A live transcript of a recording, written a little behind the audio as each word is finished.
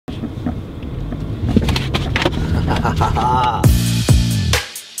Today's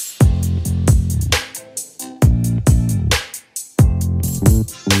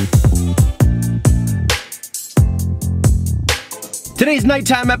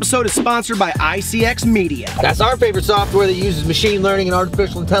nighttime episode is sponsored by ICX Media. That's our favorite software that uses machine learning and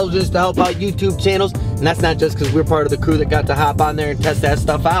artificial intelligence to help out YouTube channels. And that's not just because we're part of the crew that got to hop on there and test that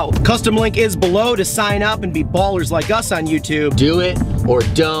stuff out. Custom link is below to sign up and be ballers like us on YouTube. Do it or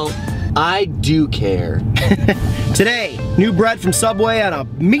don't. I do care. Today, new bread from Subway on a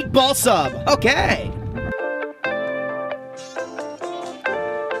meatball sub. Okay.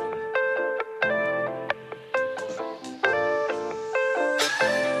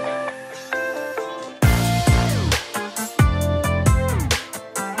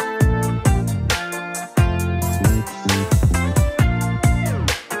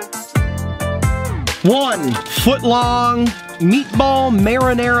 One foot-long meatball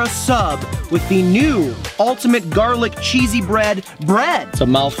marinara sub with the new ultimate garlic cheesy bread. It's a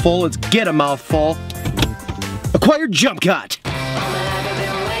mouthful, let's get a mouthful. Acquired jump cut.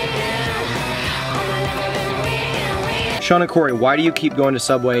 Sean and Corey, why do you keep going to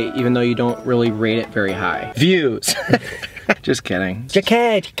Subway even though you don't really rate it very high? Views. Just kidding.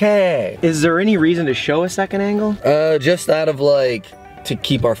 JK. Is there any reason to show a second angle? Just out of like, to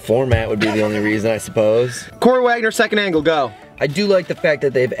keep our format would be the only reason, I suppose. Corey Wagner, second angle, go. I do like the fact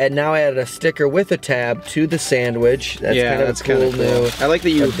that they've now added a sticker with a tab to the sandwich. That's kind of a cool new I like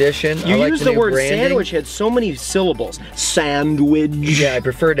that you addition. You like use the word branding. sandwich had so many syllables. Sandwich. Yeah, I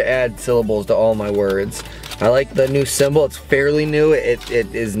prefer to add syllables to all my words. I like the new symbol. It's fairly new. It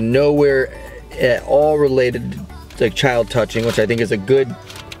is nowhere at all related to like child touching, which I think is a good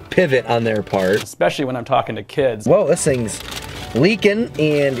pivot on their part. Especially when I'm talking to kids. Whoa, this thing's leaking,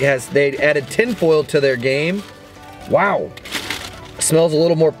 and they added tinfoil to their game. Wow. Smells a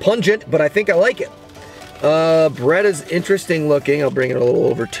little more pungent, but I think I like it. Bread is interesting looking. I'll bring it a little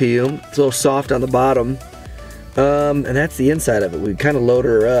over to you. It's a little soft on the bottom. And that's the inside of it. We kind of loaded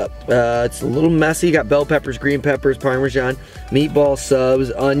her up. It's a little messy. You got bell peppers, green peppers, Parmesan, meatball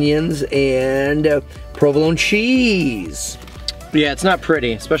subs, onions, and provolone cheese. Yeah, it's not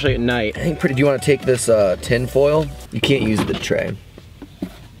pretty, especially at night. I think pretty. Do you want to take this tin foil? You can't use the tray.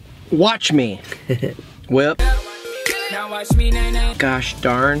 Watch me. Whip. Gosh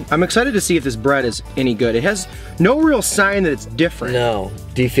darn. I'm excited to see if this bread is any good. It has no real sign that it's different. No.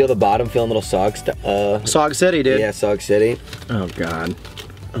 Do you feel the bottom feeling a little Sog City, dude. Yeah, Sog City. Oh God.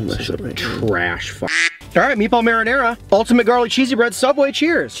 This is trash. All right, meatball marinara, ultimate garlic cheesy bread, Subway.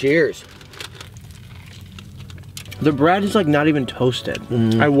 Cheers. Cheers. The bread is like not even toasted.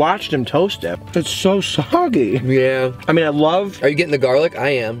 I watched him toast it. It's so soggy. Yeah. I mean, I love. Are you getting the garlic? I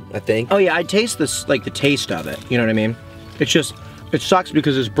am, I think. Oh yeah, I taste this, like the taste of it. You know what I mean? It's just, it sucks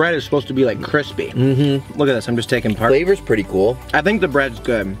because this bread is supposed to be like crispy. Mm-hmm. Look at this, I'm just taking part. Flavor's pretty cool. I think the bread's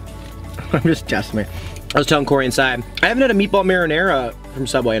good. I'm just testing me. I was telling Corey inside, I haven't had a meatball marinara from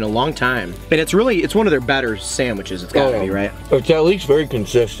Subway in a long time. And it's one of their better sandwiches. It's gotta be, right? It's at least very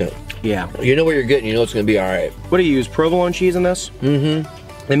consistent. Yeah. You know what you're getting, you know it's gonna be all right. What do you use, provolone cheese in this? Mm-hmm.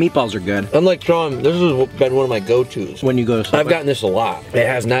 The meatballs are good. I'm like Sean, this has been one of my go-tos. When you go to Subway? I've gotten this a lot. It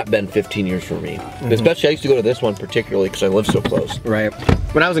has not been 15 years for me. Especially I used to go to this one particularly because I live so close. Right.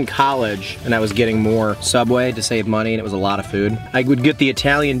 When I was in college and I was getting more Subway to save money and it was a lot of food, I would get the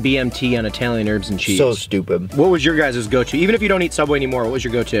Italian BMT on Italian herbs and cheese. So stupid. What was your guys' go-to? Even if you don't eat Subway anymore, what was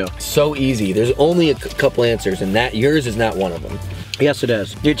your go-to? So easy. There's only a couple answers and yours is not one of them. Yes, it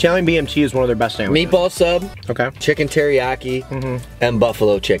is. The Italian BMT is one of their best sandwiches. Meatball sub, okay, chicken teriyaki, and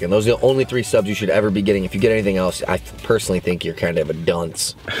buffalo chicken. Those are the only 3 subs you should ever be getting. If you get anything else, I personally think you're kind of a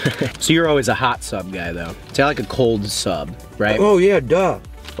dunce. So you're always a hot sub guy, though. See, I like a cold sub, right? Oh yeah, duh.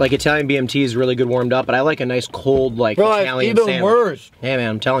 Like Italian BMT is really good warmed up, but I like a nice cold, like Italian even sandwich. Worse. Hey man,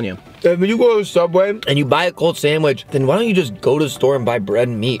 I'm telling you. When you go to Subway and you buy a cold sandwich, then why don't you just go to the store and buy bread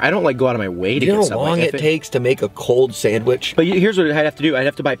and meat? I don't like go out of my way to get get Subway. You know how long it takes to make a cold sandwich? But here's what I'd have to do. I'd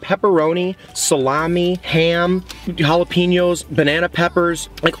have to buy pepperoni, salami, ham, jalapenos, banana peppers,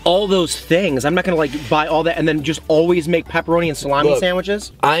 like all those things. I'm not gonna like buy all that and then just always make pepperoni and salami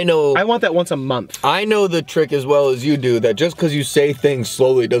sandwiches. I know. I want that once a month. I know the trick as well as you do, that just because you say things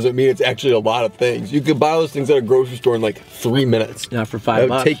slowly doesn't mean it's actually a lot of things. You could buy those things at a grocery store in like 3 minutes. Not for $5. That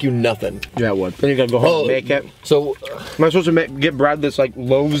would take you nothing. Yeah, it would. Then you gotta go home and make it. So, am I supposed to get bread that's like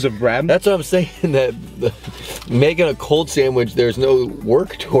loaves of bread? That's what I'm saying, that making a cold sandwich, there's no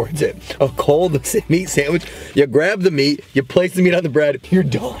work towards it. A cold meat sandwich, you grab the meat, you place the meat on the bread, you're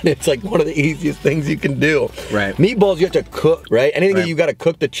done. It's like one of the easiest things you can do. Right. Meatballs you have to cook, right? Anything that you gotta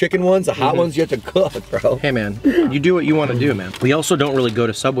cook, the chicken ones, the hot ones, you have to cook, bro. Hey man, you do what you want to do, man. We also don't really go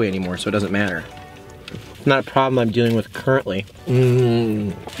to Subway anymore, so it doesn't matter. Not a problem I'm dealing with currently.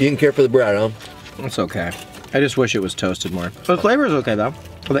 You didn't care for the bread, huh? It's okay. I just wish it was toasted more. The flavor is okay though.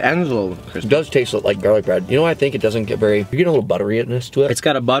 Well, the end's a little crispy. It does taste like garlic bread. You know, I think it doesn't get very, you get a little butteriness to it. It's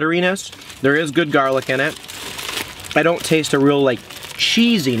got a butteriness. There is good garlic in it. I don't taste a real like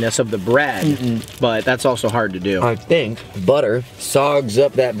cheesiness of the bread, but that's also hard to do. I think butter sogs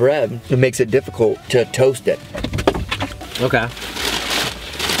up that bread and makes it difficult to toast it. Okay.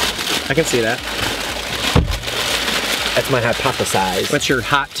 I can see that. That's my hypothesis. What's your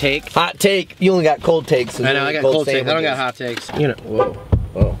hot take? Hot take. You only got cold takes. I know, I got cold takes. I don't got hot takes. You know, whoa.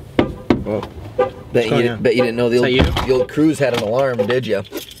 Whoa. Whoa. Bet you didn't know the old cruise had an alarm, did you?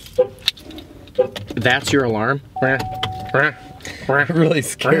 That's your alarm? It really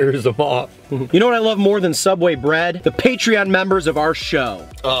scares them off. You know what I love more than Subway bread? The Patreon members of our show.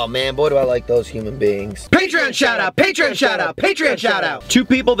 Oh man, boy do I like those human beings. Patreon shout out, Patreon shout out, Patreon shout out. 2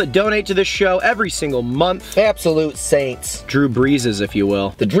 people that donate to this show every single month. Absolute saints. Drew Breezes, if you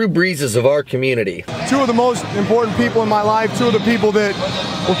will. The Drew Breezes of our community. 2 of the most important people in my life, 2 of the people that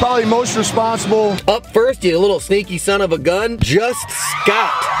were probably most responsible. Up first, you little sneaky son of a gun, Just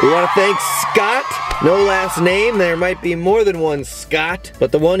Scott. We want to thank Scott. No last name, there might be more than one Scott,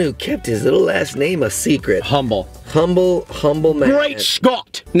 but the one who kept his little last name a secret. Humble. Humble man. Great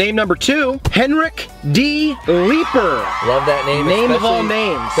Scott. Name number 2, Henrik D. Leeper. Love that name. Name of all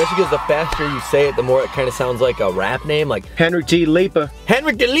names. Especially because the faster you say it, the more it kind of sounds like a rap name, like Henrik D. Leeper.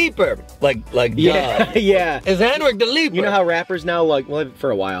 Henrik D. Leeper. Like yeah, yeah. It's Henrik D. Leeper. You know how rappers now, like, well,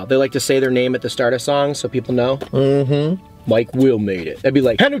 for a while, they like to say their name at the start of songs so people know? Mm-hmm. Mike Will made it. That'd be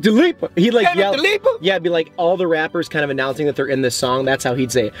like, Henrik D. Leeper. He'd like yell. Henrik D. Leeper? Yeah, it'd be like all the rappers kind of announcing that they're in this song. That's how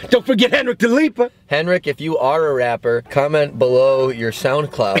he'd say it. Don't forget Henrik D. Leeper. Henrik, if you are a rapper, comment below your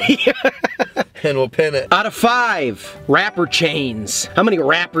SoundCloud. And we'll pin it. Out of 5 rapper chains, how many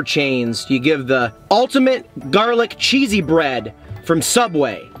rapper chains do you give the ultimate garlic cheesy bread from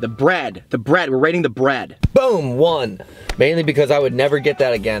Subway? The bread, we're rating the bread. Boom, 1. Mainly because I would never get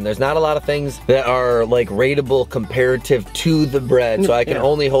that again. There's not a lot of things that are like rateable comparative to the bread, so I can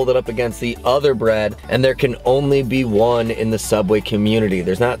only hold it up against the other bread, and there can only be one in the Subway community.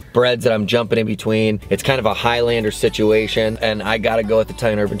 There's not breads that I'm jumping in between. It's kind of a Highlander situation, and I gotta go with the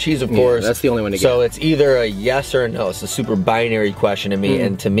Italian urban cheese, of course. That's the only one to get. So it's either a yes or a no. It's a super binary question to me,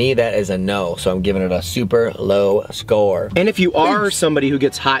 and to me that is a no, so I'm giving it a super low score. And if you are somebody who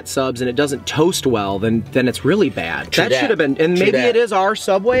gets hot subs and it doesn't toast well, then it's really bad. That should have been, and maybe it is our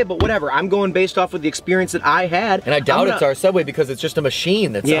Subway, but whatever. I'm going based off of the experience that I had. And I doubt it's our Subway because it's just a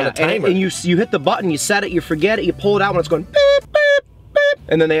machine that's on a timer. And you hit the button, you set it, you forget it, you pull it out when it's going beep, beep, beep,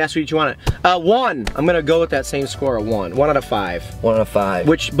 and then they ask you what you want it. 1. I'm gonna go with that same score of 1. 1 out of 5. 1 out of 5.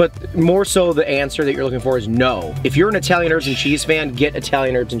 But more so the answer that you're looking for is no. If you're an Italian herbs and cheese fan, get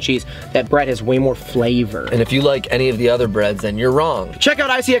Italian herbs and cheese. That bread has way more flavor. And if you like any of the other breads, then you're wrong. Check out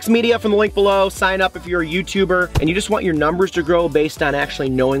ICX Media from the link below. Sign up if you're a YouTuber and you just want your numbers to grow based on actually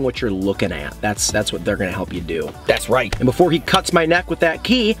knowing what you're looking at. That's what they're gonna help you do. That's right. And before he cuts my neck with that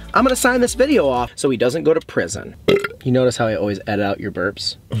key, I'm gonna sign this video off so he doesn't go to prison. You notice how I always edit out your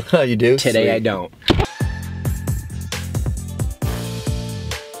burps? You do? Today I don't.